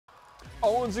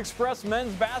Owens Express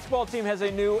men's basketball team has a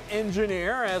new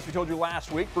engineer. As we told you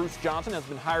last week, Bruce Johnson has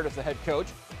been hired as the head coach.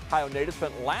 Ohio native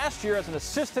spent last year as an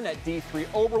assistant at D3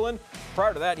 Oberlin.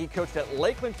 Prior to that, he coached at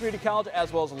Lakeland Community College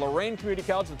as well as Lorain Community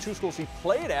College, the two schools he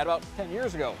played at about 10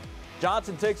 years ago.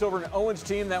 Johnson takes over an Owens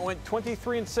team that went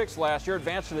 23-6 last year,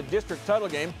 advanced to the district title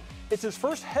game. It's his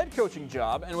first head coaching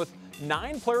job, and with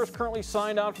 9 players currently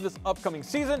signed on for this upcoming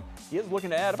season, he is looking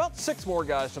to add about 6 more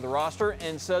guys to the roster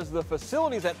and says the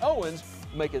facilities at Owens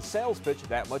make his sales pitch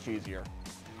that much easier.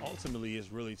 Ultimately,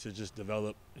 it's really to just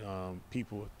develop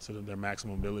people to their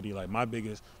maximum ability. Like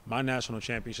my national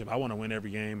championship, I want to win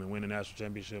every game and win a national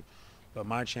championship, but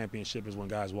my championship is when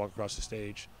guys walk across the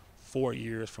stage 4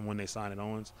 years from when they sign at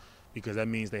Owens, because that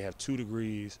means they have 2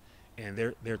 degrees and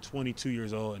they're 22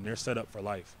 years old and they're set up for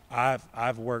life.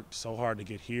 I've worked so hard to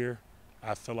get here.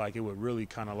 I feel like it would really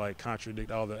kind of like contradict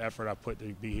all the effort I put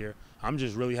to be here. I'm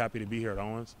just really happy to be here at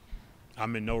Owens.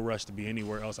 I'm in no rush to be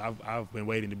anywhere else. I've been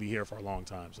waiting to be here for a long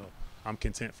time, so I'm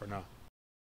content for now.